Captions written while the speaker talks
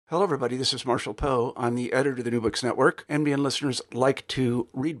Hello, everybody. This is Marshall Poe. I'm the editor of the New Books Network. NBN listeners like to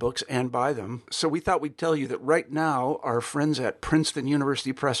read books and buy them. So we thought we'd tell you that right now, our friends at Princeton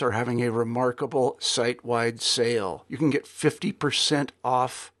University Press are having a remarkable site-wide sale. You can get 50%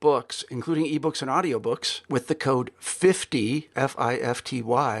 off books, including ebooks and audiobooks, with the code 50,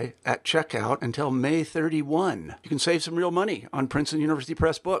 F-I-F-T-Y, at checkout until May 31. You can save some real money on Princeton University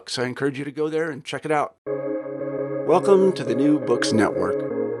Press books. I encourage you to go there and check it out. Welcome to the New Books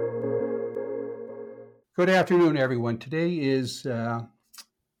Network. Good afternoon, everyone. Today is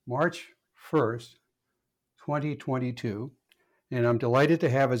March 1st, 2022, and I'm delighted to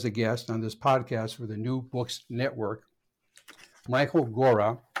have as a guest on this podcast for the New Books Network, Michael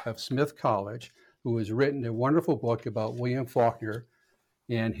Gora of Smith College, who has written a wonderful book about William Faulkner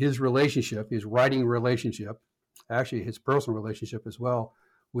and his relationship, his writing relationship, actually his personal relationship as well,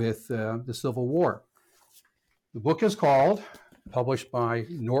 with the Civil War. The book is called, published by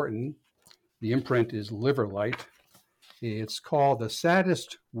Norton, the imprint is Liverlight. It's called The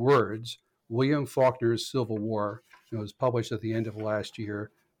Saddest Words, William Faulkner's Civil War. It was published at the end of last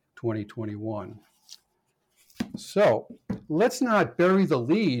year, 2021. So let's not bury the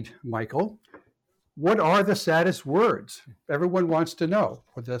lead, Michael. What are the saddest words? Everyone wants to know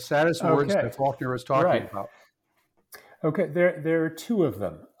what the saddest words that Faulkner is talking about. Okay, there are two of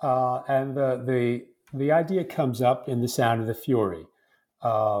them. And the idea comes up in The Sound of the Fury.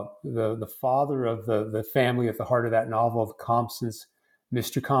 The father of the family at the heart of that novel, the Compsons,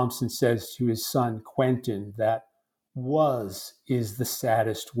 Mr. Compson says to his son, Quentin, that was is the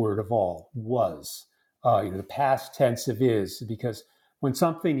saddest word of all. Was. The past tense of is, because when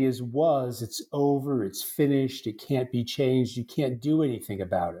something is was, it's over, it's finished, it can't be changed, you can't do anything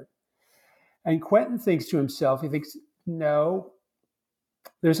about it. And Quentin thinks to himself, he thinks, no,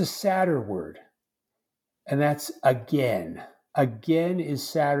 there's a sadder word, and that's again. Again is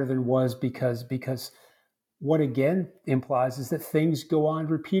sadder than was because what again implies is that things go on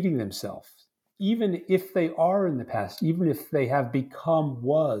repeating themselves. Even if they are in the past, even if they have become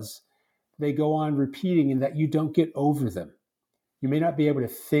was, they go on repeating and that you don't get over them. You may not be able to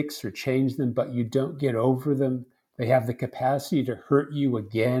fix or change them, but you don't get over them. They have the capacity to hurt you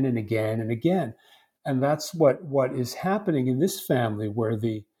again and again and again. And that's what is happening in this family, where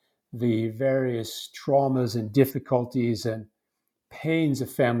the various traumas and difficulties and pains of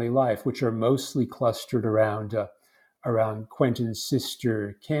family life, which are mostly clustered around Quentin's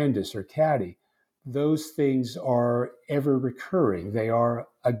sister Candace or Caddy, those things are ever recurring. They are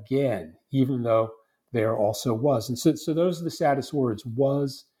again, even though they are also was. And so those are the saddest words,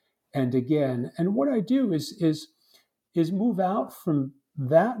 was and again. And what I do is move out from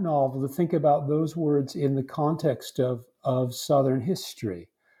that novel to think about those words in the context of Southern history.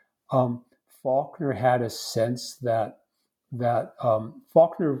 Faulkner had a sense that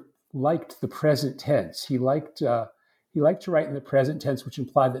Faulkner liked the present tense. He liked to write in the present tense, which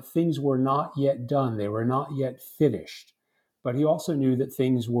implied that things were not yet done. They were not yet finished. But he also knew that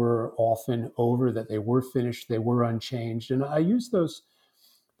things were often over, that they were finished, they were unchanged. And I use those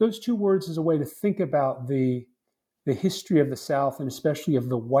two words as a way to think about the history of the South, and especially of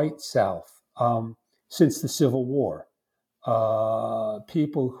the white South, since the Civil War.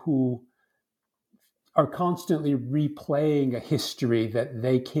 People who are constantly replaying a history that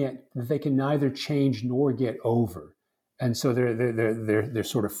they can neither change nor get over, and so they're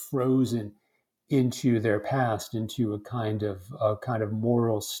sort of frozen into their past, into a kind of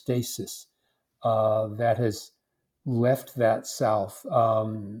moral stasis that has left that South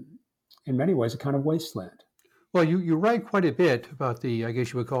in many ways a kind of wasteland. Well, you write quite a bit about I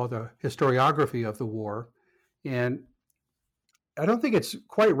guess you would call it the historiography of the war, and I don't think it's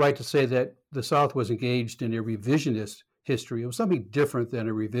quite right to say that the South was engaged in a revisionist history. It was something different than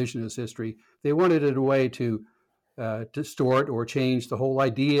a revisionist history. They wanted it a way to distort or change the whole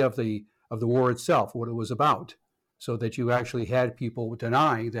idea of the war itself, what it was about, so that you actually had people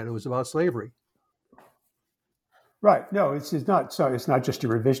denying that it was about slavery. Right. No, it's not. So it's not just a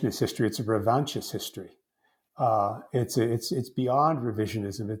revisionist history; it's a revanchist history. It's beyond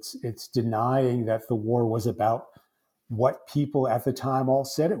revisionism. It's denying that the war was about what people at the time all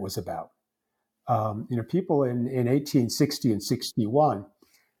said it was about. People in 1860 and 61,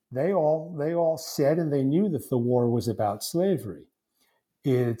 they all said and they knew that the war was about slavery.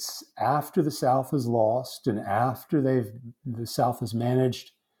 It's after the South is lost and after the South has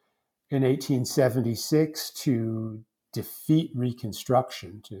managed in 1876 to defeat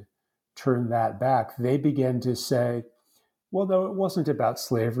Reconstruction, to turn that back, they begin to say, well, though it wasn't about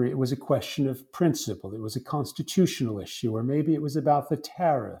slavery, it was a question of principle. It was a constitutional issue, or maybe it was about the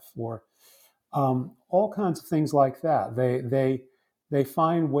tariff, or all kinds of things like that. they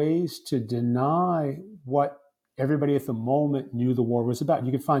find ways to deny what everybody at the moment knew the war was about.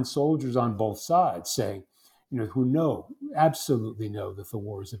 You could find soldiers on both sides saying, who absolutely know that the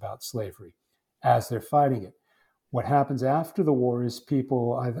war is about slavery as they're fighting it. What happens after the war is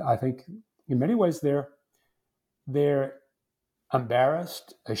people, I think, in many ways, they're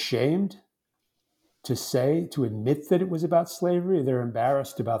embarrassed, ashamed to admit that it was about slavery. They're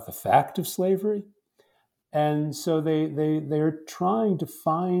embarrassed about the fact of slavery. And so they're trying to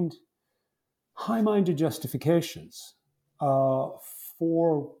find high-minded justifications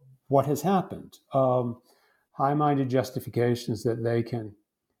for what has happened. High-minded justifications that they can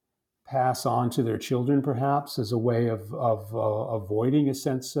pass on to their children, perhaps, as a way of avoiding a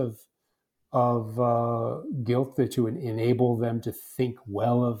sense of guilt, to enable them to think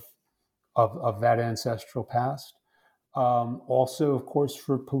well of that ancestral past. Also, of course,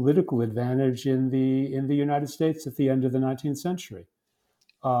 for political advantage in the United States at the end of the 19th century.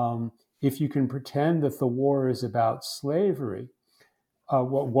 If you can pretend that the war is about slavery,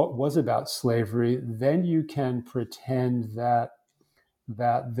 what was about slavery, then you can pretend that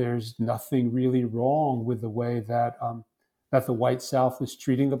there's nothing really wrong with the way that the white South is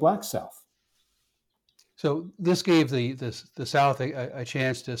treating the black South. So this gave the South a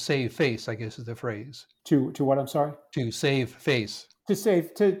chance to save face, I guess is the phrase. To what? I'm sorry. To save face. To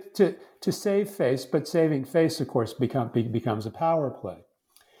save face, but saving face, of course, becomes a power play.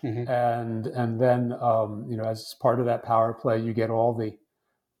 Mm-hmm. And then as part of that power play, you get all the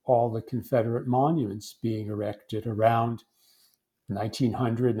Confederate monuments being erected around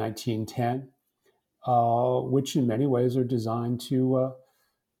 1900, 1910, which in many ways are designed to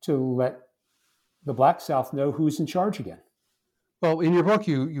let the black South know who's in charge again. Well, in your book,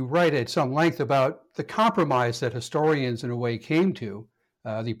 you write at some length about the compromise that historians, in a way, came to.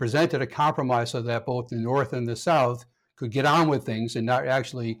 They presented a compromise so that both the North and the South could get on with things and not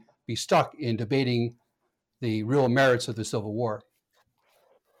actually be stuck in debating the real merits of the Civil War.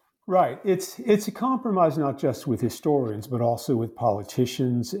 Right. It's a compromise not just with historians, but also with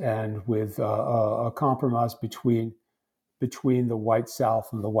politicians, and with a compromise between the white South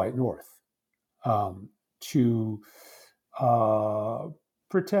and the white North, to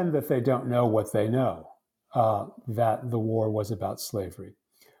pretend that they don't know what they know, that the war was about slavery,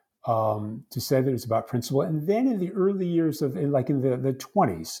 to say that it's about principle. And then in the early years in the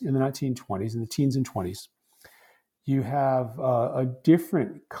 20s, in the 1920s, in the teens and 20s, you have a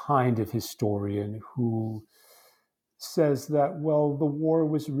different kind of historian who says that, well, the war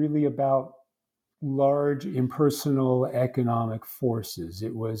was really about large impersonal economic forces.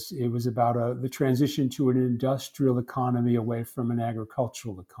 It was about the transition to an industrial economy away from an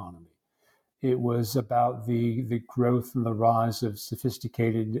agricultural economy. It was about the growth and the rise of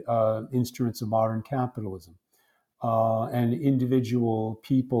sophisticated instruments of modern capitalism, and individual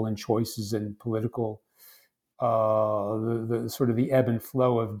people and choices and political, the sort of the ebb and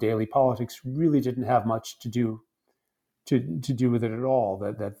flow of daily politics really didn't have much to do with it at all.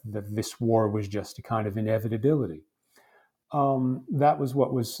 That this war was just a kind of inevitability. That was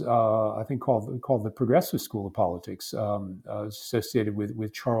what was I think called the progressive school of politics, associated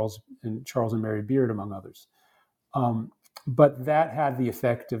with Charles and Mary Beard, among others. But that had the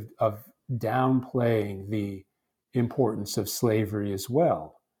effect of downplaying the importance of slavery as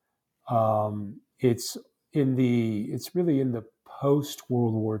well. It's really in the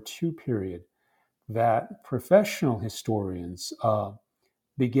post-World War II period that professional historians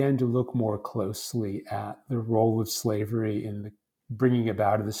began to look more closely at the role of slavery in the bringing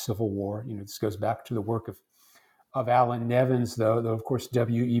about of the Civil War. This goes back to the work of Allan Nevins, though of course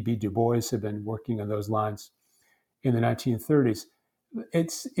W.E.B. Du Bois had been working on those lines in the 1930s.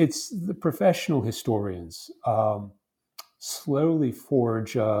 It's the professional historians slowly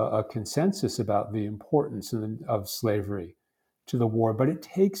forge a consensus about the importance of slavery to the war, but it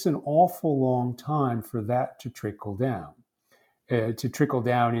takes an awful long time for that to trickle down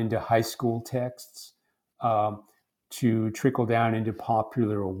into high school texts, to trickle down into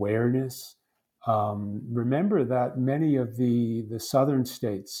popular awareness. Remember that many of the southern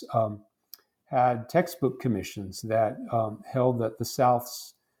states had textbook commissions that held that the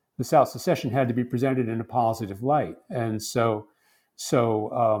South's secession had to be presented in a positive light, and so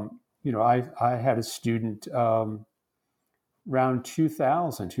I had a student around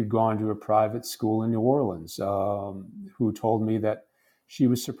 2000 who'd gone to a private school in New Orleans, who told me that she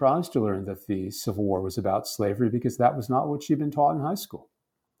was surprised to learn that the Civil War was about slavery, because that was not what she'd been taught in high school.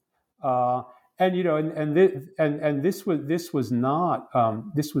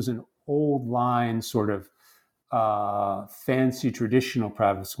 This was an old line sort of fancy traditional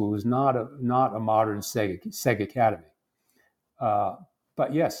private school. It was not a modern Seg Academy.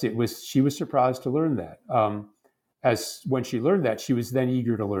 but yes, it was. She was surprised to learn that. As when she learned that, she was then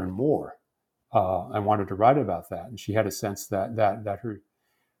eager to learn more and wanted to write about that. And she had a sense that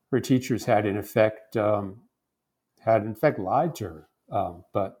her teachers had in effect lied to her.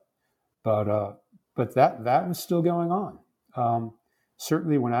 But that was still going on.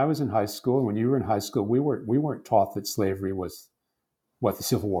 Certainly, when I was in high school, and when you were in high school, we weren't taught that slavery was what the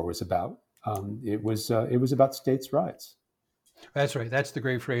Civil War was about. It was about states' rights. That's right. That's the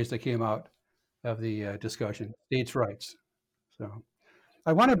great phrase that came out of the discussion: states' rights. So,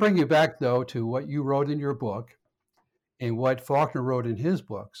 I want to bring you back though to what you wrote in your book and what Faulkner wrote in his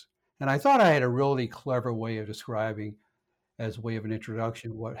books. And I thought I had a really clever way of describing, as a way of an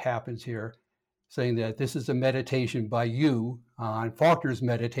introduction, what happens here, saying that this is a meditation by you on Faulkner's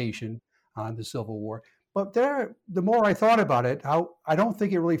meditation on the Civil War. But the more I thought about it, I don't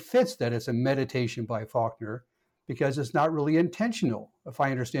think it really fits that it's a meditation by Faulkner, because it's not really intentional, if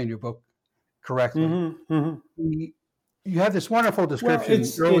I understand your book correctly. Mm-hmm, mm-hmm. You have this wonderful description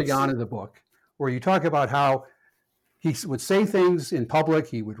early on in the book where you talk about how he would say things in public,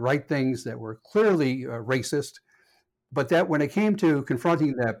 he would write things that were clearly racist, but that when it came to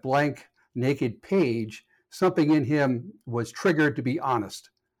confronting that blank, naked page, something in him was triggered to be honest,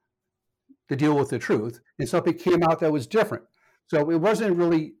 to deal with the truth, and something came out that was different. So it wasn't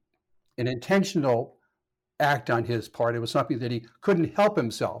really an intentional act on his part. It was something that he couldn't help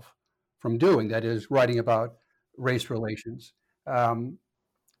himself from doing, that is, writing about race relations. So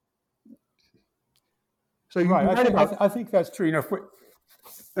right. I think that's true.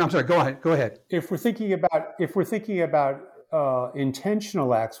 I'm sorry. Go ahead. If we're thinking about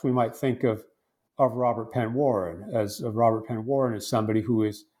intentional acts, we might think of Robert Penn Warren as somebody who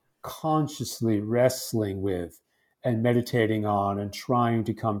is consciously wrestling with and meditating on and trying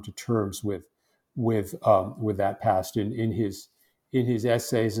to come to terms with that past in his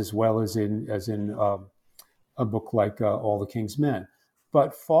essays, as well as in a book like All the King's Men.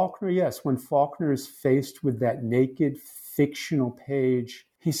 But Faulkner, yes, when Faulkner is faced with that naked fictional page,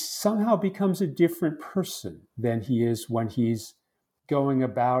 he somehow becomes a different person than he is when he's going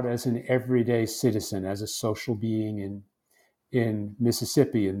about as an everyday citizen, as a social being in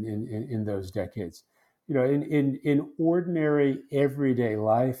Mississippi in those decades. In ordinary everyday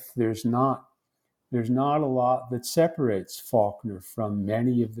life, there's not a lot that separates Faulkner from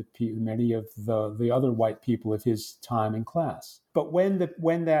many of the other white people of his time and class. But when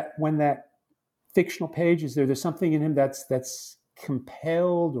that fictional page is there, there's something in him that's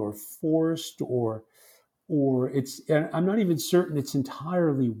compelled or forced or it's, and I'm not even certain it's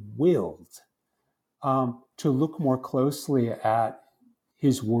entirely willed, to look more closely at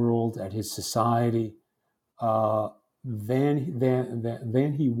his world, at his society, than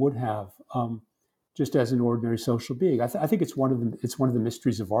he would have just as an ordinary social being. I think it's one of the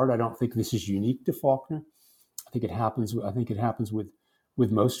mysteries of art. I don't think this is unique to Faulkner. I think it happens with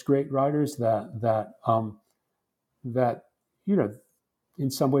most great writers that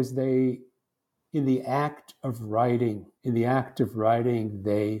in some ways in the act of writing,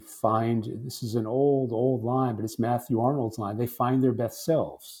 they find, this is an old line, but it's Matthew Arnold's line, they find their best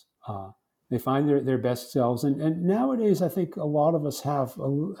selves. They find their best selves. And nowadays, I think a lot of us have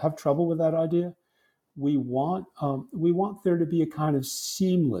trouble with that idea. We want there to be a kind of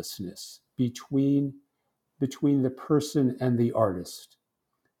seamlessness between the person and the artist.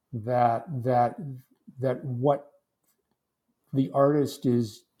 That what the artist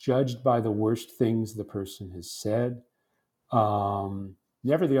is judged by the worst things the person has said,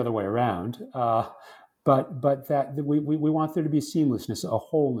 never the other way around. But that we want there to be seamlessness, a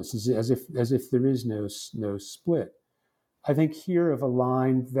wholeness, as if there is no split. I think here of a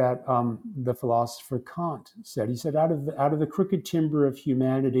line that the philosopher Kant said. He said, "Out of the crooked timber of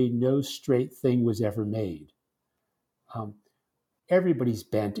humanity, no straight thing was ever made." Everybody's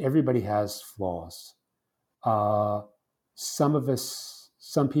bent. Everybody has flaws.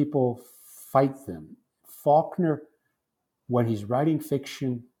 Some people fight them. Faulkner, when he's writing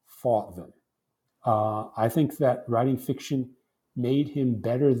fiction, fought them. I think that writing fiction made him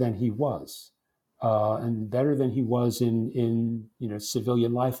better than he was, and better than he was in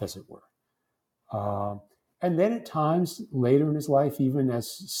civilian life, as it were. And then at times later in his life, even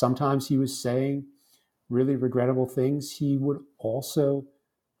as sometimes he was saying really regrettable things, he would also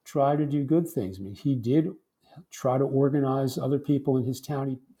try to do good things. I mean, he did try to organize other people in his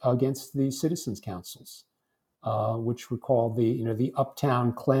town against the citizens' councils, which were called the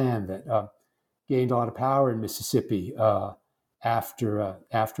Uptown Klan that gained a lot of power in Mississippi after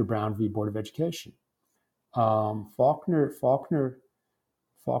Brown v. Board of Education. Faulkner,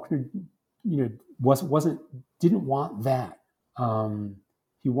 didn't want that.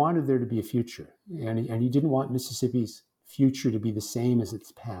 he wanted there to be a future, and he didn't want Mississippi's future to be the same as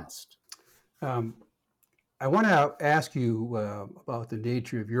its past. I want to ask you about the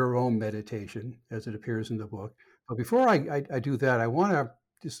nature of your own meditation as it appears in the book. But before I do that, I want to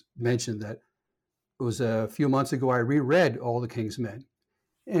just mention that it was a few months ago I reread All the King's Men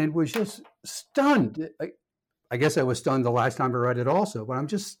and was just stunned. I guess I was stunned the last time I read it also, but I'm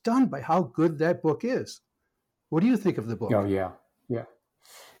just stunned by how good that book is. What do you think of the book? Oh, yeah.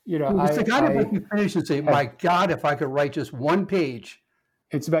 You know, it's the kind of book you finish and say, my God, if I could write just one page.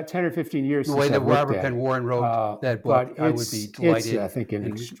 It's about 10 or 15 years the since way that I've looked Robert at Penn it. Warren wrote that book, I would be delighted. I think an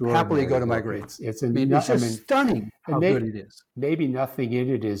and extraordinary happily go to my book. grades. It's just stunning how good it is. Maybe nothing in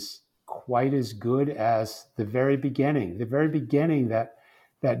it is quite as good as the very beginning. The very beginning, that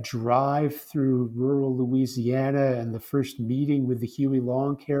drive through rural Louisiana and the first meeting with the Huey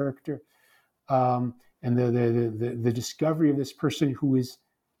Long character, and the discovery of this person who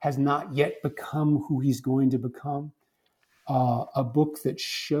has not yet become who he's going to become. A book that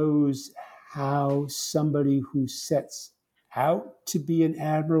shows how somebody who sets out to be an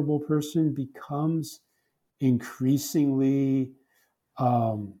admirable person becomes increasingly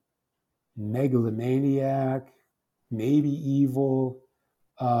megalomaniac, maybe evil,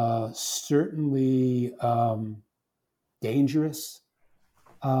 certainly dangerous.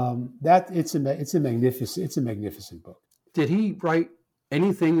 It's a magnificent book. Did he write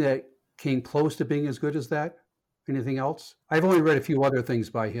anything that came close to being as good as that? Anything else? I've only read a few other things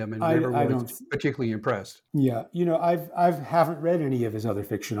by him and never was particularly impressed. Yeah, I haven't read any of his other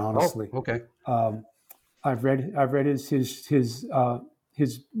fiction, honestly. Oh, okay. I've read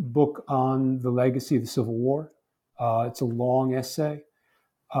his book on the legacy of the Civil War. It's a long essay.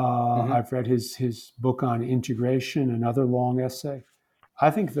 I've read his book on integration, another long essay. I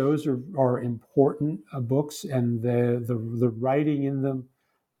think those are important books, and the writing in them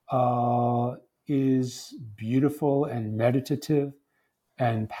is beautiful and meditative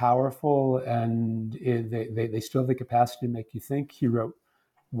and powerful, and they still have the capacity to make you think. He wrote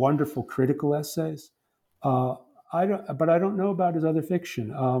wonderful critical essays. I don't know about his other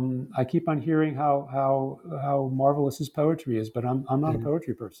fiction. I keep on hearing how marvelous his poetry is, but I'm not a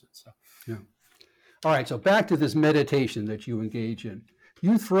poetry person. So, yeah. All right. So back to this meditation that you engage in.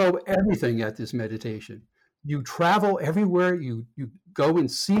 You throw everything at this meditation. You travel everywhere. You go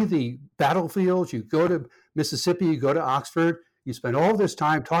and see the battlefields. You go to Mississippi. You go to Oxford. You spend all this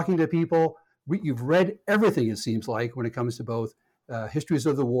time talking to people. You've read everything, it seems like, when it comes to both histories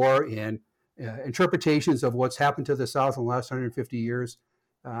of the war and interpretations of what's happened to the South in the last 150 years.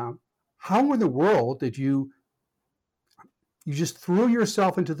 How in the world did you just threw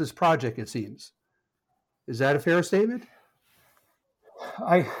yourself into this project, it seems? Is that a fair statement?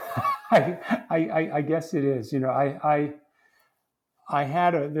 I guess it is. There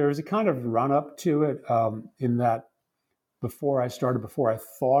was a kind of run up to it in that before I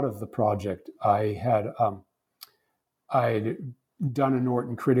thought of the project, I'd done a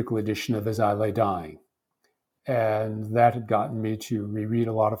Norton critical edition of As I Lay Dying. And that had gotten me to reread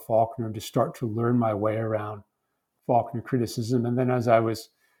a lot of Faulkner and to start to learn my way around Faulkner criticism. And then as I was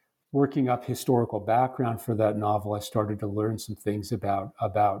working up historical background for that novel, I started to learn some things about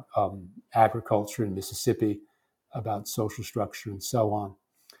agriculture in Mississippi, about social structure and so on.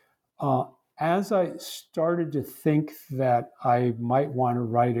 As I started to think that I might want to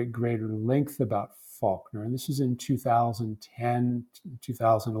write at greater length about Faulkner, and this was in 2010,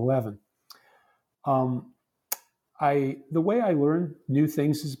 2011, the way I learn new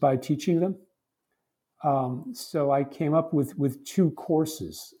things is by teaching them. So I came up with two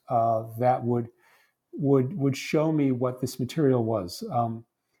courses that would show me what this material was.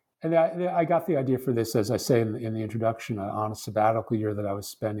 And I got the idea for this, as I say in the introduction, on a sabbatical year that I was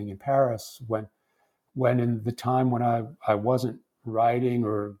spending in Paris, when in the time when I wasn't writing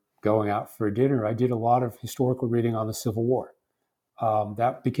or going out for dinner, I did a lot of historical reading on the Civil War.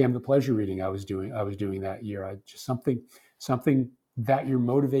 That became the pleasure reading I was doing that year. Just something that you're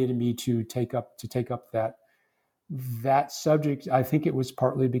motivated me to take up that subject. I think it was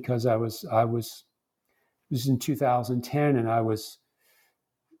partly because it was in 2010, and I was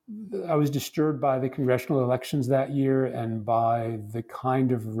disturbed by the congressional elections that year and by the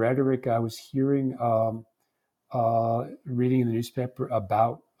kind of rhetoric I was hearing, reading in the newspaper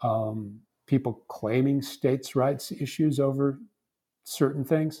about people claiming states' rights issues over certain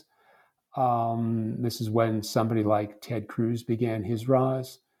things. This is when somebody like Ted Cruz began his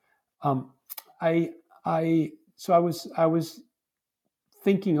rise. So I was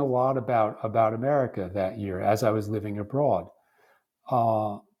thinking a lot about America that year as I was living abroad.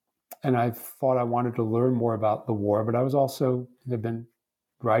 And I thought I wanted to learn more about the war, but I was also have been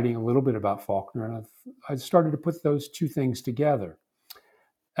writing a little bit about Faulkner, and I started to put those two things together.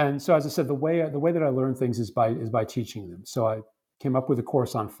 And so, as I said, the way that I learn things is by teaching them. So I came up with a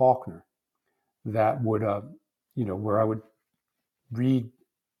course on Faulkner that would, where I would read,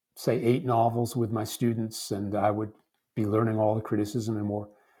 say, 8 novels with my students, and I would be learning all the criticism and more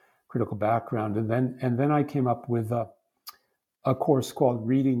critical background. And then I came up with a course called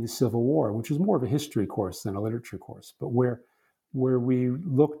Reading the Civil War, which was more of a history course than a literature course, but where we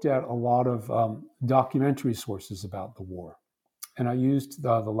looked at a lot of documentary sources about the war. And I used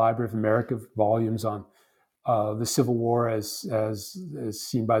the Library of America volumes on the Civil War as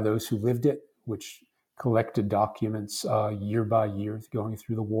seen by those who lived it, which collected documents year by year going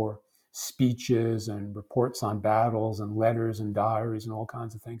through the war, speeches and reports on battles and letters and diaries and all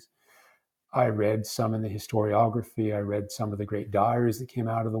kinds of things. I read some in the historiography. I read some of the great diaries that came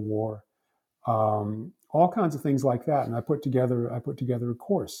out of the war, all kinds of things like that. And I put together a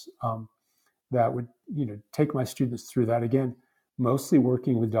course that would take my students through that, again, mostly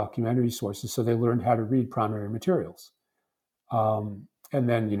working with documentary sources, so they learned how to read primary materials. And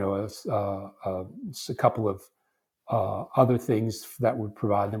then, a couple of other things that would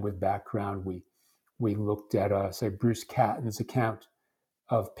provide them with background. We looked at, say, Bruce Catton's account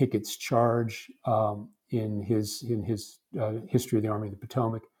of Pickett's charge in his History of the Army of the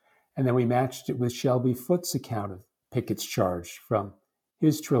Potomac, and then we matched it with Shelby Foote's account of Pickett's charge from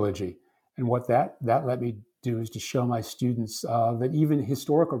his trilogy. And what that let me do is to show my students that even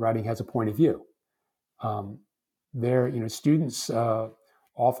historical writing has a point of view. Students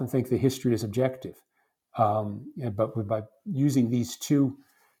often think the history is objective, but by using these two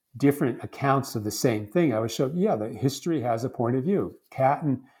different accounts of the same thing, I would show, that history has a point of view.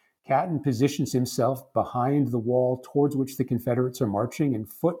 Catton positions himself behind the wall towards which the Confederates are marching, and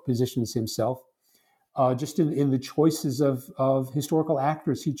Foote positions himself just in the choices of historical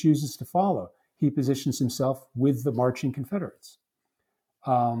actors he chooses to follow. He positions himself with the marching Confederates.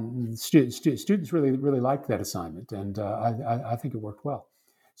 Students really liked that assignment, and I think it worked well.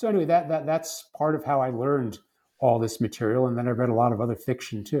 So anyway, that's part of how I learned all this material, and then I read a lot of other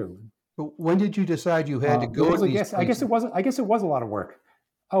fiction too. But when did you decide you had to go to these places? I guess it was a lot of work.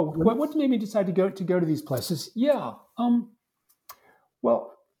 Oh, what made me decide to go to these places? Yeah.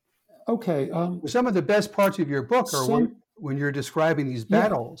 Well, okay. Some of the best parts of your book are when you're describing these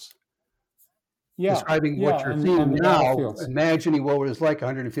battles. Yeah. Describing what you're seeing now, imagining what it was like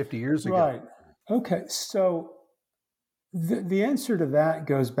 150 years ago. Right. Okay. So the answer to that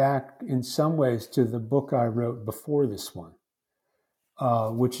goes back in some ways to the book I wrote before this one,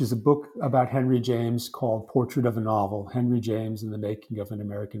 which is a book about Henry James called Portrait of a Novel, Henry James and the Making of an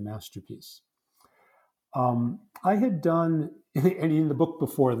American Masterpiece. I had done, and in the book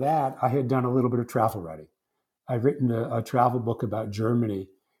before that, I had done a little bit of travel writing. I've written a travel book about Germany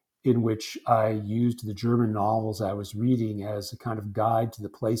in which I used the German novels I was reading as a kind of guide to the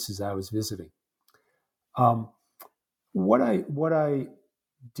places I was visiting. What I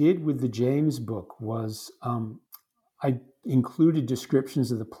did with the James book was I included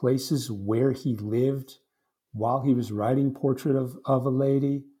descriptions of the places where he lived while he was writing Portrait of a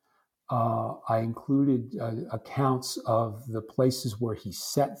Lady. I included accounts of the places where he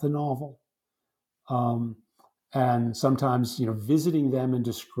set the novel. And sometimes, visiting them and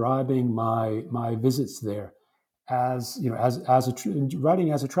describing my visits there as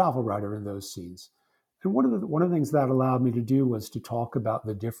writing as a travel writer in those scenes. And one of the things that allowed me to do was to talk about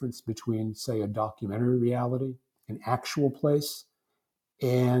the difference between, say, a documentary reality, an actual place,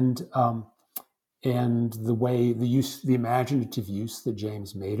 and the imaginative use that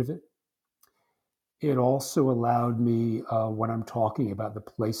James made of it. It also allowed me, when I'm talking about the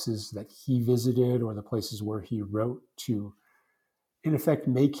places that he visited or the places where he wrote, to, in effect,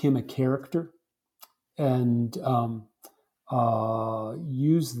 make him a character and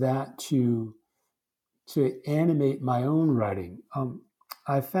use that to animate my own writing.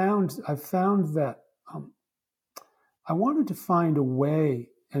 I found that I wanted to find a way,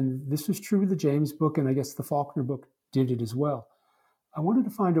 and this was true with the James book, and I guess the Faulkner book did it as well. I wanted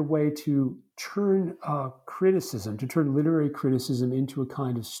to find a way to turn literary criticism into a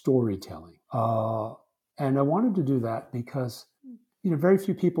kind of storytelling. And I wanted to do that because, very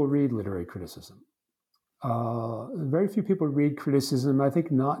few people read literary criticism. Very few people read criticism, I think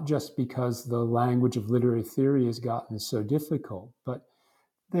not just because the language of literary theory has gotten so difficult, but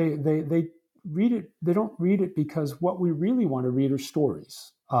they read it. They don't read it because what we really want to read are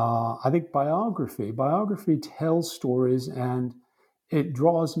stories. I think biography tells stories, and it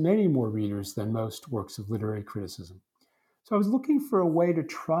draws many more readers than most works of literary criticism. So I was looking for a way to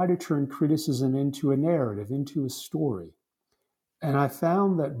try to turn criticism into a narrative, into a story. And I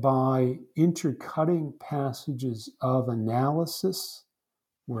found that by intercutting passages of analysis,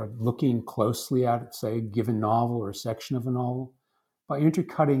 where I'm looking closely at, say, a given novel or a section of a novel, by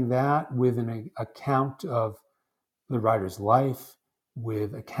intercutting that with an account of the writer's life,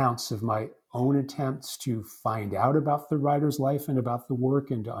 with accounts of my own attempts to find out about the writer's life and about the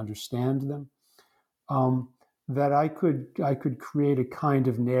work and to understand them, that I could create a kind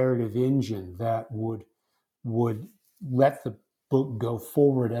of narrative engine that would let the book go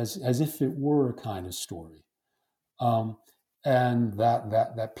forward as if it were a kind of story, and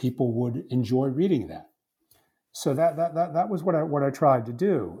that people would enjoy reading that. So that was what I tried to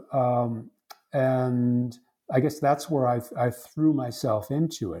do, and I guess that's where I threw myself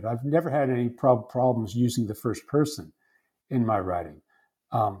into it. I've never had any problems using the first person in my writing,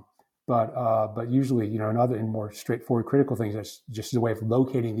 but usually, in more straightforward critical things, that's just a way of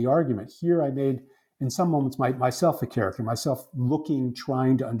locating the argument. Here, I made in some moments myself a character, myself looking,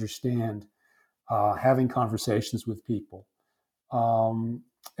 trying to understand, having conversations with people. And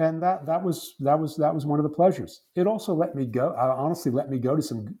that was one of the pleasures. It also honestly let me go to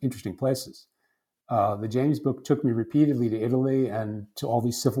some interesting places. The James book took me repeatedly to Italy and to all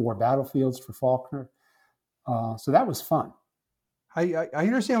these Civil War battlefields for Faulkner. So that was fun. I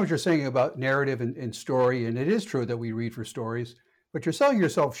understand what you're saying about narrative and story, and it is true that we read for stories, but you're selling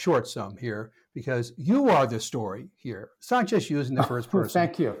yourself short some here because you are the story here. It's not just using the first person.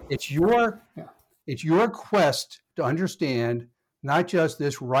 Thank you. It's your quest to understand not just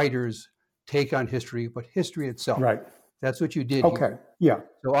this writer's take on history, but history itself. Right. That's what you did. Okay. Here. Yeah.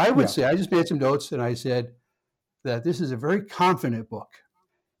 So I would say, I just made some notes and I said that this is a very confident book.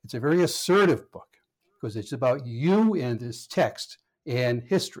 It's a very assertive book because it's about you and this text and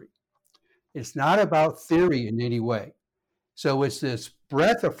history. It's not about theory in any way. So it's this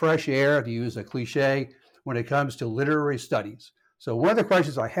breath of fresh air, to use a cliche, when it comes to literary studies. So one of the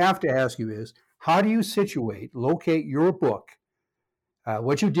questions I have to ask you is, how do you locate your book,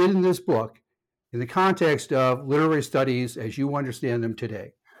 what you did in this book, in the context of literary studies as you understand them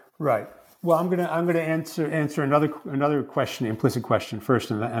today? Right. Well, I'm gonna answer another question, implicit question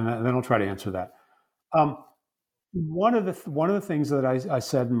first, and then I'll try to answer that. One of the things that I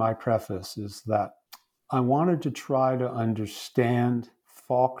said in my preface is that I wanted to try to understand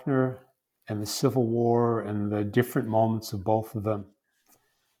Faulkner and the Civil War and the different moments of both of them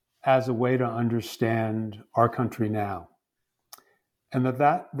as a way to understand our country now. And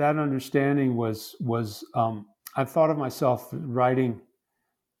that understanding was I thought of myself writing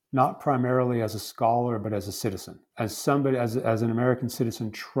not primarily as a scholar, but as a citizen, as somebody, as an American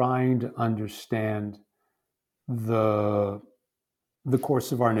citizen trying to understand the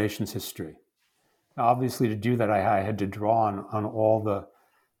course of our nation's history. Now, obviously, to do that, I had to draw on all the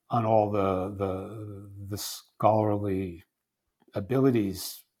scholarly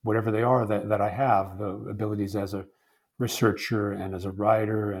abilities, whatever they are, that I have, the abilities as a researcher and as a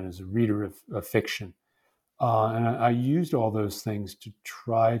writer and as a reader of fiction. And I used all those things to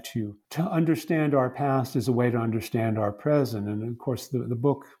try to understand our past as a way to understand our present. And of course, the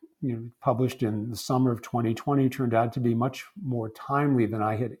book, published in the summer of 2020, turned out to be much more timely than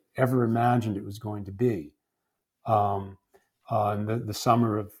I had ever imagined it was going to be. In the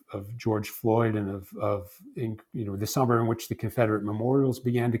summer of George Floyd and the summer in which the Confederate memorials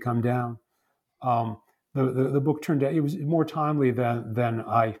began to come down, the book turned out, it was more timely than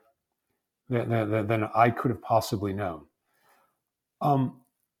I could have possibly known.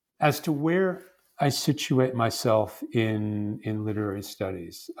 As to where I situate myself in literary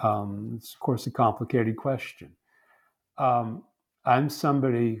studies, it's of course a complicated question. I'm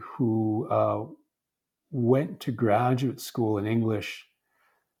somebody who went to graduate school in English,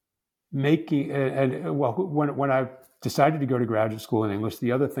 when I decided to go to graduate school in English,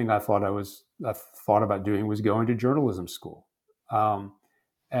 the other thing I thought about doing was going to journalism school.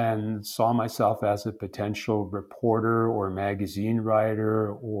 And saw myself as a potential reporter or magazine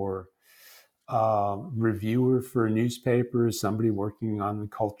writer or reviewer for newspapers, somebody working on the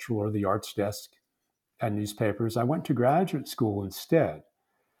cultural or the arts desk at newspapers. I went to graduate school instead,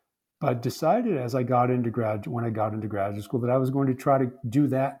 but decided when I got into graduate school that I was going to try to do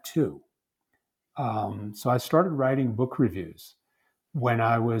that too. So I started writing book reviews when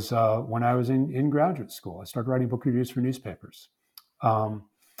I was in graduate school. I started writing book reviews for newspapers.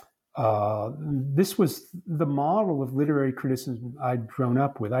 This was the model of literary criticism I'd grown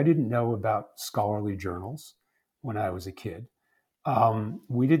up with. I didn't know about scholarly journals when I was a kid. I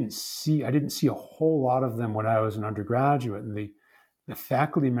didn't see a whole lot of them when I was an undergraduate. And the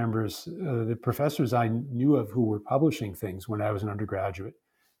faculty members, the professors I knew of who were publishing things when I was an undergraduate,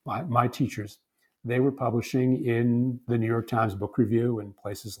 my teachers, they were publishing in the New York Times Book Review and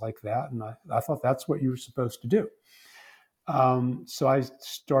places like that. And I thought that's what you were supposed to do. So I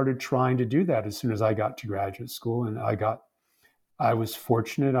started trying to do that as soon as I got to graduate school. And I was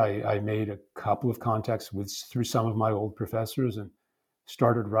fortunate. I made a couple of contacts through some of my old professors and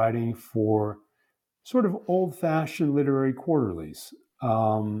started writing for sort of old-fashioned literary quarterlies,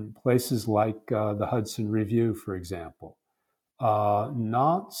 places like the Hudson Review, for example.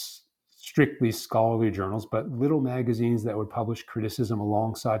 Not strictly scholarly journals, but little magazines that would publish criticism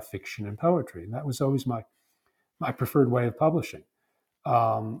alongside fiction and poetry. And that was always my preferred way of publishing.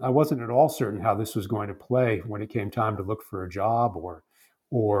 I wasn't at all certain how this was going to play when it came time to look for a job or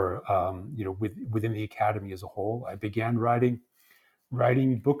within the academy as a whole. I began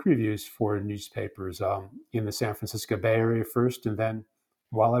writing book reviews for newspapers in the San Francisco Bay Area first, and then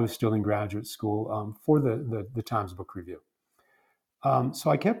while I was still in graduate school for the Times Book Review. So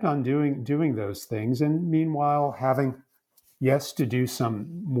I kept on doing those things, and meanwhile having, yes, to do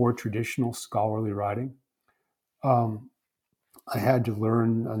some more traditional scholarly writing. I had to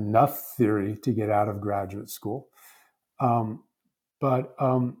learn enough theory to get out of graduate school. But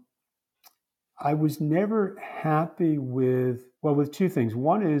I was never happy with two things.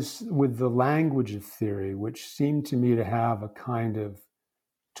 One is with the language of theory, which seemed to me to have a kind of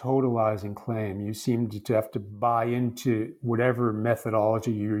totalizing claim. You seemed to have to buy into whatever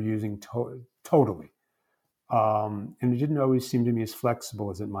methodology you're using totally. And it didn't always seem to me as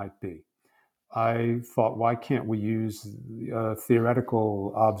flexible as it might be. I thought, why can't we use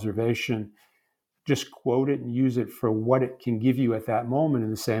theoretical observation, just quote it and use it for what it can give you at that moment in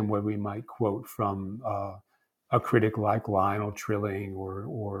the same way we might quote from a critic like Lionel Trilling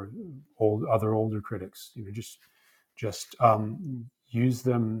or other older critics. Just use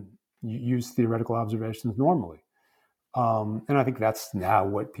theoretical observations normally. And I think that's now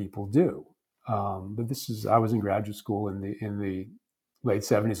what people do. But I was in graduate school in the late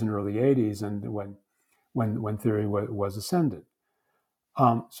 70s and early 80s, and when theory was ascendant.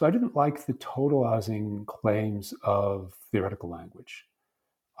 So I didn't like the totalizing claims of theoretical language.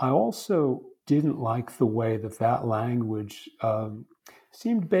 I also didn't like the way that language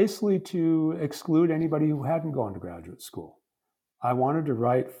seemed basically to exclude anybody who hadn't gone to graduate school. I wanted to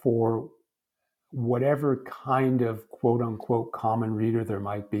write for whatever kind of quote unquote common reader there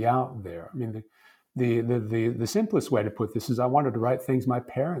might be out there. I mean, the simplest way to put this is I wanted to write things my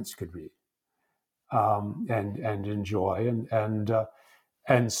parents could read and enjoy,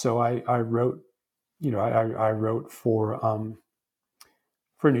 and so I wrote, I wrote for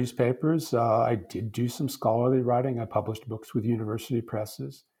newspapers. I did do some scholarly writing. I published books with university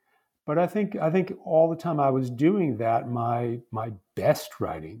presses, but I think all the time I was doing that, my best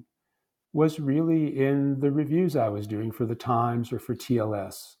writing was really in the reviews I was doing for the Times or for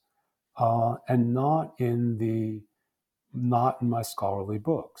TLS. And not in my scholarly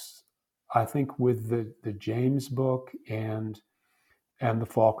books. I think with the James book and the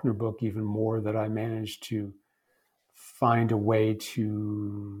Faulkner book even more, that I managed to find a way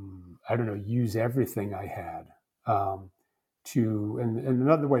to, use everything I had. And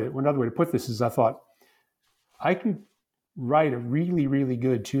another way to put this is I thought I can write a really, really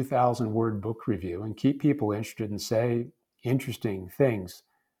good 2,000 word book review and keep people interested and say interesting things.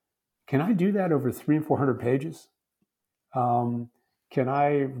 Can I do that over 300 and 400 pages? Can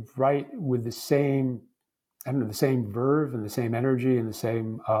I write with the same verve and the same energy and the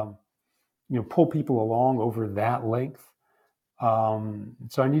same, pull people along over that length?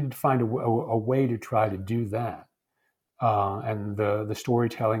 So I needed to find a way to try to do that. And the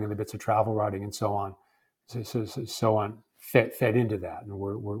storytelling and the bits of travel writing and so on, fed into that, and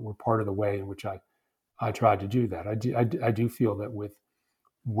were part of the way in which I tried to do that. I do feel that with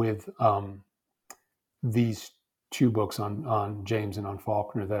these two books on James and on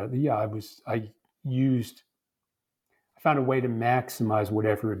Faulkner, that I found a way to maximize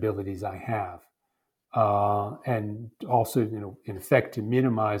whatever abilities I have, and also, in effect, to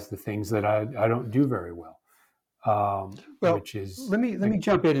minimize the things that I don't do very well. Which is, let me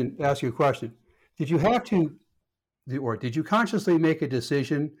jump in and ask you a question. Did you have to, or did you consciously make a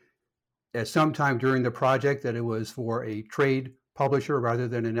decision at some time during the project that it was for a trade publisher rather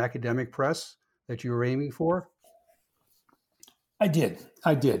than an academic press that you were aiming for? I did.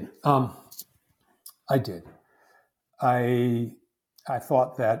 I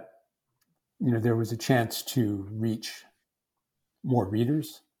thought that, there was a chance to reach more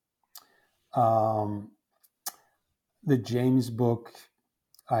readers. The James book,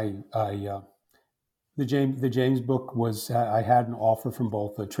 the James book was, I had an offer from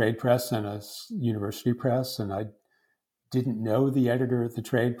both a trade press and a university press, and I didn't know the editor at the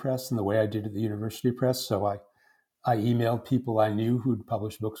trade press in the way I did at the university press. So I emailed people I knew who'd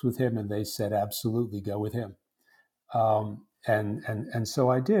published books with him, and they said, absolutely, go with him. And so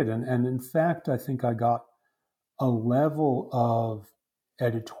I did. And in fact, I think I got a level of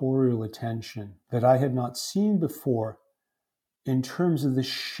editorial attention that I had not seen before in terms of the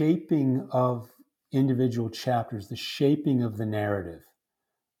shaping of individual chapters, the shaping of the narrative.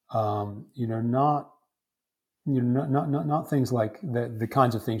 Not things like the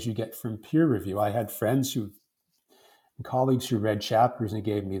kinds of things you get from peer review. I had friends and colleagues who read chapters and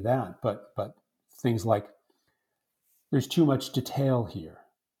gave me that, but things like, there's too much detail here,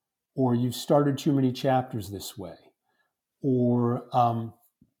 or you've started too many chapters this way, or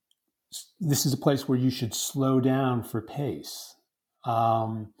this is a place where you should slow down for pace.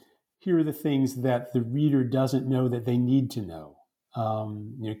 Here are the things that the reader doesn't know that they need to know.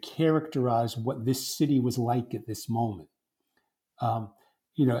 Characterize what this city was like at this moment. And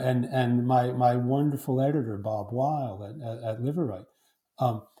my wonderful editor, Bob Weil at Liverite,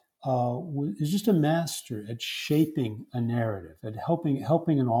 is just a master at shaping a narrative, at helping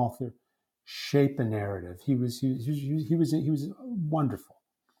an author shape a narrative. He was wonderful.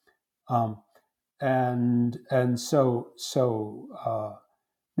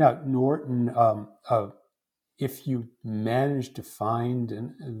 Now Norton, if you manage to find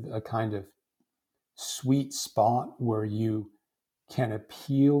a kind of sweet spot where you can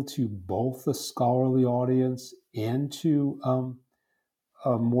appeal to both the scholarly audience and to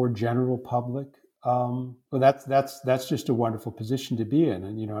a more general public, well, that's just a wonderful position to be in.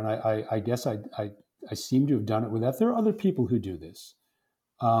 And I guess I seem to have done it with that. There are other people who do this.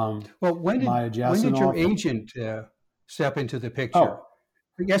 Well, when did your agent step into the picture?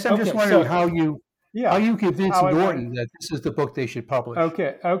 I guess I'm just wondering how you convinced Norton that this is the book they should publish.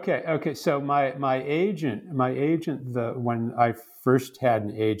 Okay. So my agent, when I first had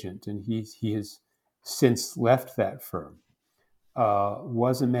an agent, and he has since left that firm,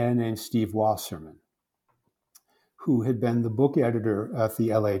 was a man named Steve Wasserman, who had been the book editor at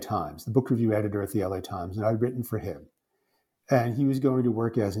the LA Times, the book review editor at the LA Times, and I'd written for him. And he was going to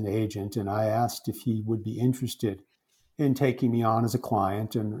work as an agent, and I asked if he would be interested in taking me on as a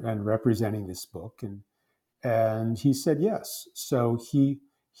client and representing this book. And he said yes. So he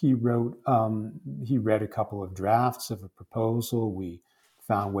wrote, he read a couple of drafts of a proposal. We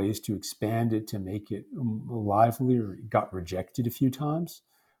found ways to expand it to make it livelier. It got rejected a few times,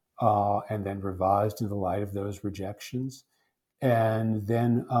 and then revised in the light of those rejections. And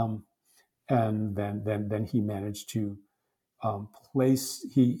then he managed to place.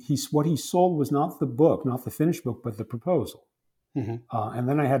 What he sold was not the book, not the finished book, but the proposal. Mm-hmm. And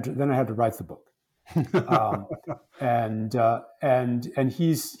then I had to write the book. And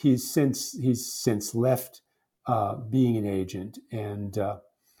he's since left being an agent and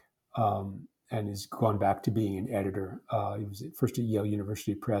has gone back to being an editor. He was first at Yale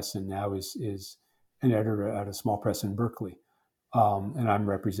University Press and now is an editor at a small press in Berkeley. And I'm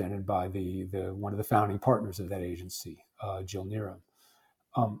represented by the one of the founding partners of that agency, Jill Neerum.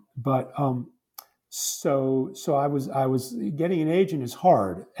 So I was getting an agent is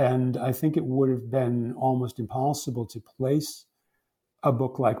hard, and I think it would have been almost impossible to place a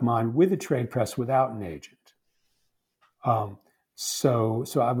book like mine with a trade press without an agent. So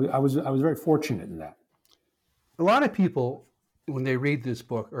I was very fortunate in that. A lot of people, when they read this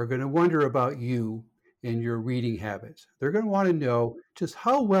book, are going to wonder about you and your reading habits. They're going to want to know just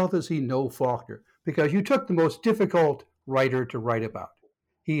how well does he know Faulkner? Because you took the most difficult writer to write about.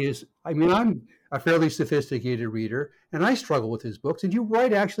 I'm a fairly sophisticated reader, and I struggle with his books, and you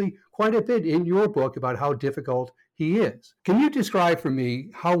write actually quite a bit in your book about how difficult he is. Can you describe for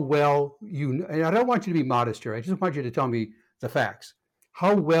me how well and I don't want you to be modest here, I just want you to tell me the facts,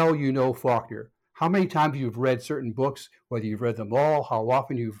 how well you know Faulkner, how many times you've read certain books, whether you've read them all, how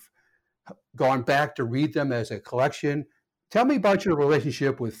often you've gone back to read them as a collection. Tell me about your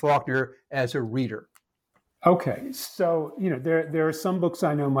relationship with Faulkner as a reader. Okay, so there are some books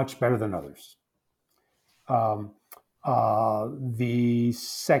I know much better than others. The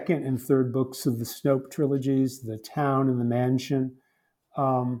second and third books of the Snope trilogies, The Town and the Mansion,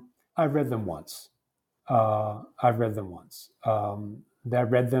 I've read them once. I read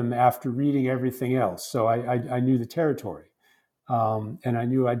them after reading everything else, so I knew the territory. And I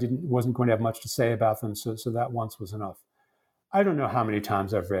knew I wasn't going to have much to say about them, so that once was enough. I don't know how many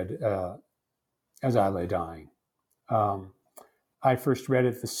times I've read As I Lay Dying. I first read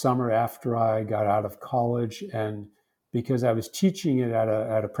it the summer after I got out of college, and because I was teaching it at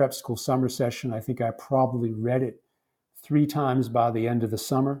a prep school summer session, I think I probably read it 3 times by the end of the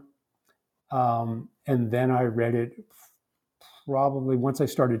summer. And then I read it probably, once I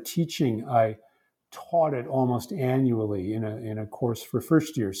started teaching, I taught it almost annually in a course for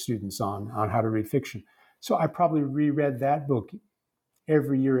first year students on how to read fiction. So I probably reread that book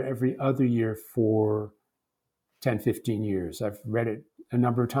every year, every other year for 10, 15 years. I've read it a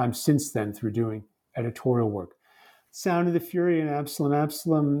number of times since then through doing editorial work. Sound of the Fury and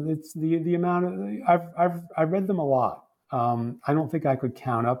Absalom. It's the amount of I've read them a lot. I don't think I could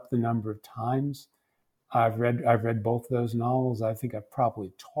count up the number of times I've read both those novels. I think I've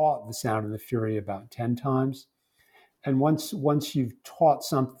probably taught The Sound of the Fury about 10 times. And once you've taught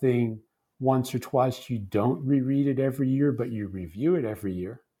something once or twice, you don't reread it every year, but you review it every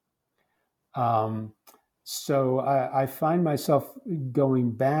year. So I find myself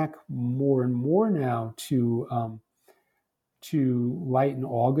going back more and more now to Light in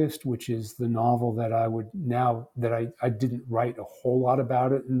August, which is the novel that I didn't write a whole lot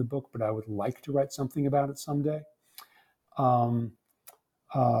about it in the book, but I would like to write something about it someday. So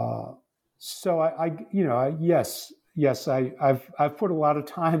yes, I've put a lot of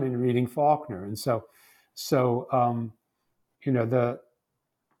time in reading Faulkner, and so the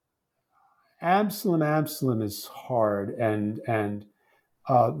Absalom is hard, and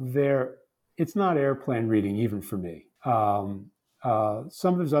it's not airplane reading even for me. Some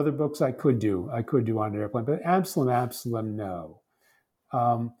of those other books I could do on an airplane, but Absalom, no.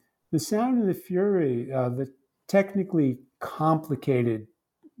 The Sound of the Fury, the technically complicated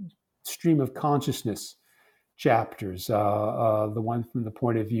stream of consciousness chapters, the one from the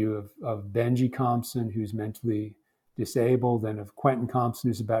point of view of Benji Compson, who's mentally disabled, and of Quentin Compson,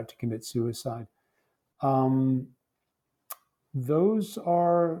 who's about to commit suicide.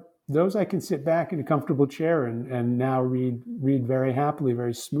 Those I can sit back in a comfortable chair and now read very happily,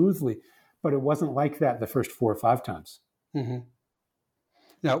 very smoothly. But it wasn't like that the first 4 or 5 times. Mm-hmm.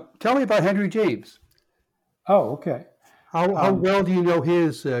 Now, tell me about Henry James. Oh, okay. How well do you know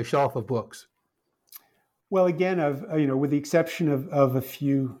his shelf of books? Well, again, with the exception of a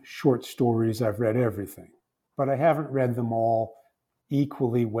few short stories, I've read everything, but I haven't read them all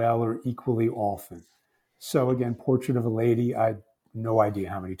equally well or equally often. So again, Portrait of a Lady, I no idea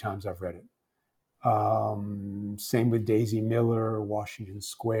how many times I've read it. Same with Daisy Miller, Washington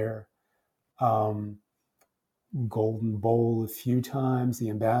Square, Golden Bowl a few times, The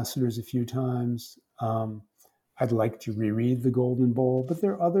Ambassadors a few times. I'd like to reread The Golden Bowl, but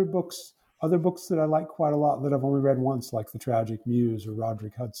there are other books that I like quite a lot that I've only read once, like The Tragic Muse or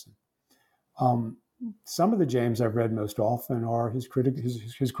Roderick Hudson. Some of the James I've read most often are his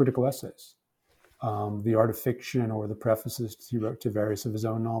critical essays, The Art of Fiction, or the prefaces he wrote to various of his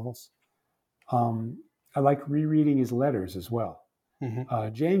own novels. I like rereading his letters as well.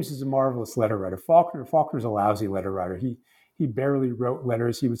 Mm-hmm. James is a marvelous letter writer. Faulkner's a lousy letter writer. He barely wrote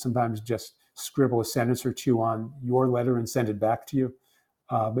letters. He would sometimes just scribble a sentence or two on your letter and send it back to you.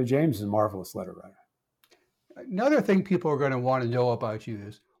 But James is a marvelous letter writer. Another thing people are going to want to know about you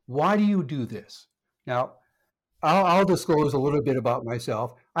is, why do you do this? Now, I'll disclose a little bit about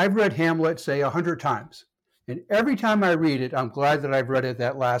myself. I've read Hamlet, say, 100 times. And every time I read it, I'm glad that I've read it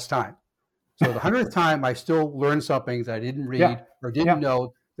that last time. So the 100th time, I still learned something that I didn't read or didn't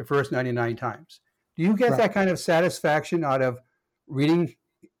know the first 99 times. Do you get that kind of satisfaction out of reading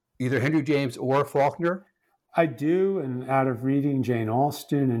either Henry James or Faulkner? I do, and out of reading Jane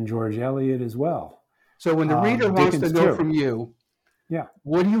Austen and George Eliot as well. So when the reader wants to know from you,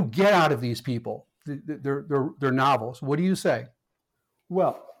 what do you get out of these people, their novels? What do you say?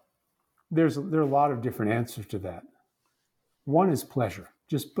 Well, there are a lot of different answers to that. One is pleasure.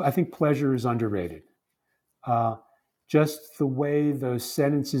 I think pleasure is underrated. Just the way those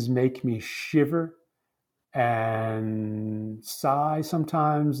sentences make me shiver and sigh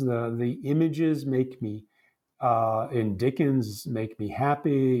sometimes. The images make me, in Dickens, make me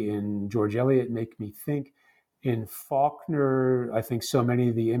happy. In George Eliot, make me think. In Faulkner, I think so many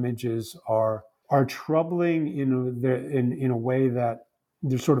of the images are troubling in a way that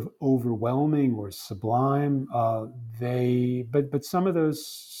they're sort of overwhelming or sublime. But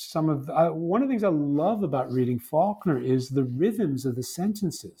one of the things I love about reading Faulkner is the rhythms of the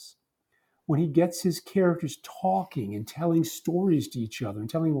sentences. When he gets his characters talking and telling stories to each other and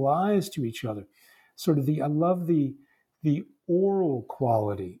telling lies to each other, I love the oral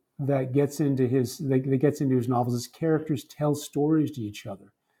quality that gets into his novels. His characters tell stories to each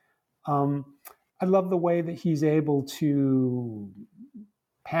other. I love the way that he's able to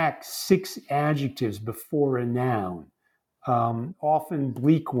pack 6 adjectives before a noun, often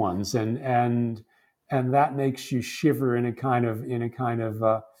bleak ones, and that makes you shiver in a kind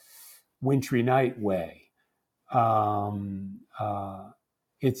of wintry night way.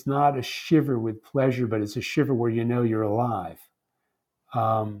 It's not a shiver with pleasure, but it's a shiver where you know you're alive.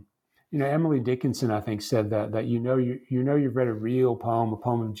 Emily Dickinson, I think, said that you've read a real poem, a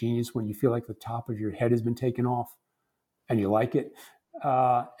poem of genius, when you feel like the top of your head has been taken off, and you like it.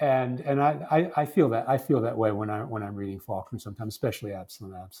 And I feel that way when I'm reading Faulkner sometimes, especially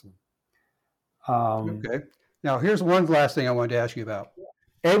Absalom. Okay. Now here's one last thing I wanted to ask you about.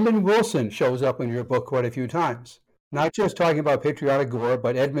 Edmund Wilson shows up in your book quite a few times. Not just talking about patriotic gore,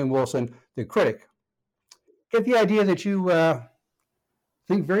 but Edmund Wilson, the critic. Get the idea that you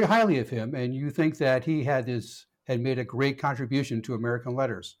think very highly of him, and you think that he had made a great contribution to American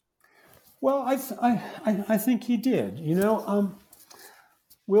letters. Well, I think he did.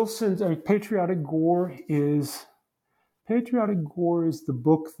 Wilson's Patriotic Gore is the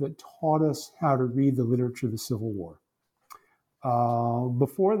book that taught us how to read the literature of the Civil War.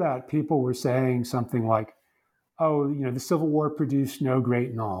 Before that, people were saying something like, "Oh, the Civil War produced no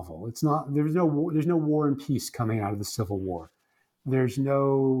great novel. It's not. There's no War and Peace coming out of the Civil War. There's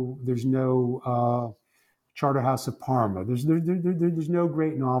no Charterhouse of Parma. There's no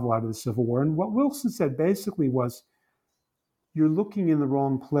great novel out of the Civil War." And what Wilson said basically was, you're looking in the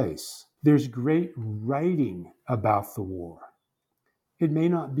wrong place. There's great writing about the war. It may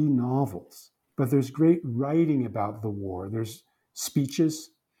not be novels, but there's great writing about the war. There's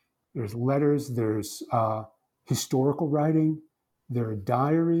speeches, there's letters, there's historical writing, there are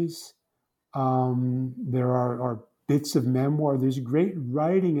diaries, there are bits of memoir. There's great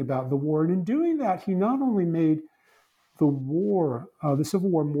writing about the war. And in doing that, he not only made the Civil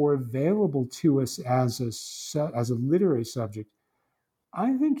War, more available to us as a literary subject.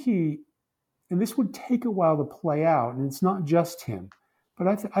 I think and this would take a while to play out, and it's not just him, but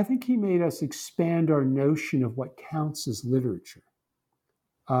I think he made us expand our notion of what counts as literature.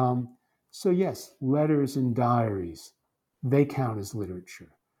 So yes, letters and diaries, they count as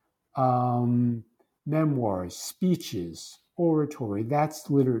literature. Memoirs, speeches, oratory, that's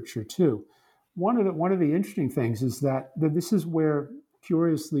literature too. One of the interesting things is that this is where,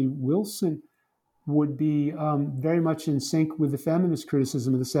 curiously, Wilson would be very much in sync with the feminist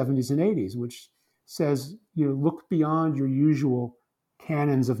criticism of the 70s and 80s, which says, look beyond your usual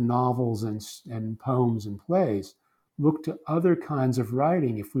canons of novels and poems and plays. Look to other kinds of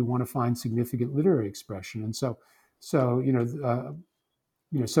writing if we want to find significant literary expression. And so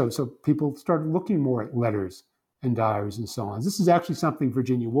people started looking more at letters and diaries and so on. This is actually something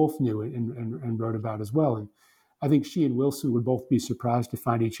Virginia Woolf knew and wrote about as well. And I think she and Wilson would both be surprised to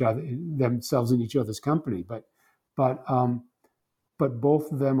find themselves in each other's company. But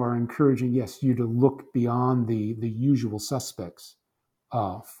both of them are encouraging, yes, you to look beyond the usual suspects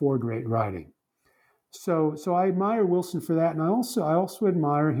for great writing. So I admire Wilson for that, and I also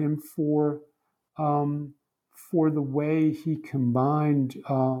admire him for the way he combined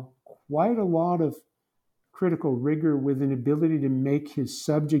quite a lot of critical rigor with an ability to make his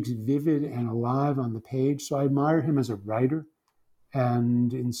subjects vivid and alive on the page. So I admire him as a writer,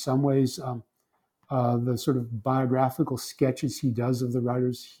 and in some ways, the sort of biographical sketches he does of the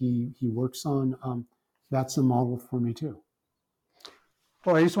writers he works on, that's a model for me too.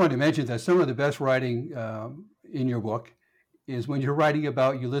 Well, I just wanted to mention that some of the best writing in your book is when you're writing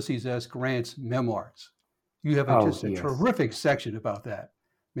about Ulysses S. Grant's memoirs. You have a terrific section about that.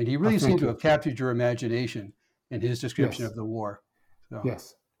 I mean, he really seemed to have captured your imagination in his description of the war. So.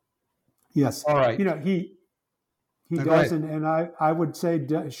 Yes. All right. He does, and I would say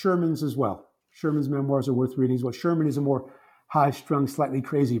Sherman's as well. Sherman's memoirs are worth reading as well. Sherman is a more high-strung, slightly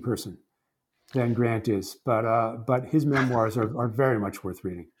crazy person than Grant is, but his memoirs are very much worth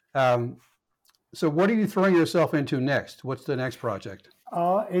reading. So what are you throwing yourself into next? What's the next project?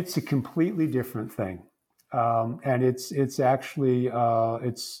 It's a completely different thing. And it's actually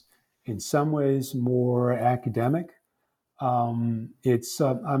it's in some ways more academic. I'm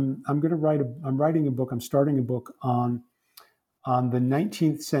writing a book. I'm starting a book on the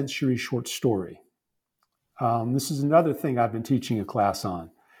 19th century short story. This is another thing I've been teaching a class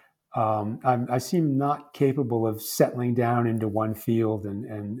on. I seem not capable of settling down into one field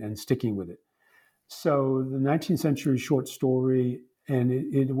and sticking with it. So the 19th century short story. And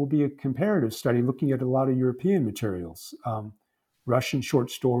it will be a comparative study looking at a lot of European materials, Russian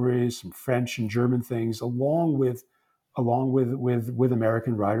short stories, some French and German things, along with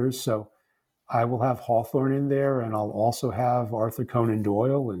American writers. So I will have Hawthorne in there, and I'll also have Arthur Conan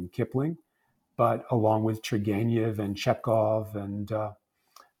Doyle and Kipling, but along with Turgenev and Chekhov and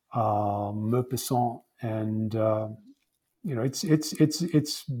Maupassant, and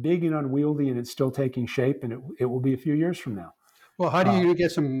it's big and unwieldy, and it's still taking shape, and it will be a few years from now. Well, how do you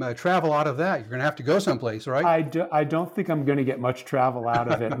get some travel out of that? You're going to have to go someplace, right? I don't think I'm going to get much travel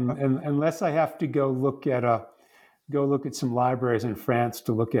out of it, and unless I have to go look at go look at some libraries in France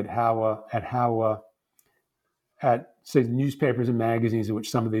to look at how say the newspapers and magazines in which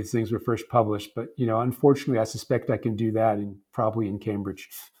some of these things were first published. But unfortunately, I suspect I can do that probably in Cambridge.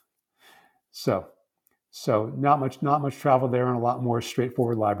 So not much travel there, and a lot more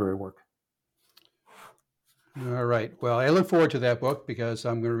straightforward library work. All right. Well, I look forward to that book because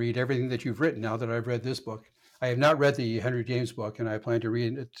I'm going to read everything that you've written now that I've read this book. I have not read the Henry James book, and I plan to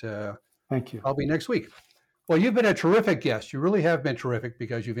read it Thank you. probably next week. Well, you've been a terrific guest. You really have been terrific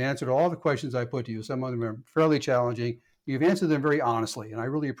because you've answered all the questions I put to you. Some of them are fairly challenging. You've answered them very honestly, and I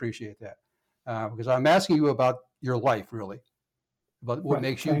really appreciate that because I'm asking you about your life, really, about what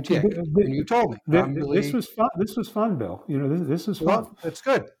makes you tick. And you told me. This was fun. This was fun, Bill. This was fun. Well, that's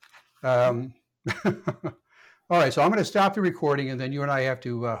good. All right, so I'm going to stop the recording, and then you and I have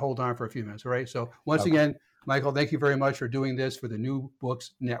to hold on for a few minutes, all right? So once again, Michael, thank you very much for doing this for the New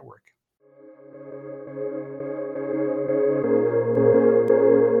Books Network.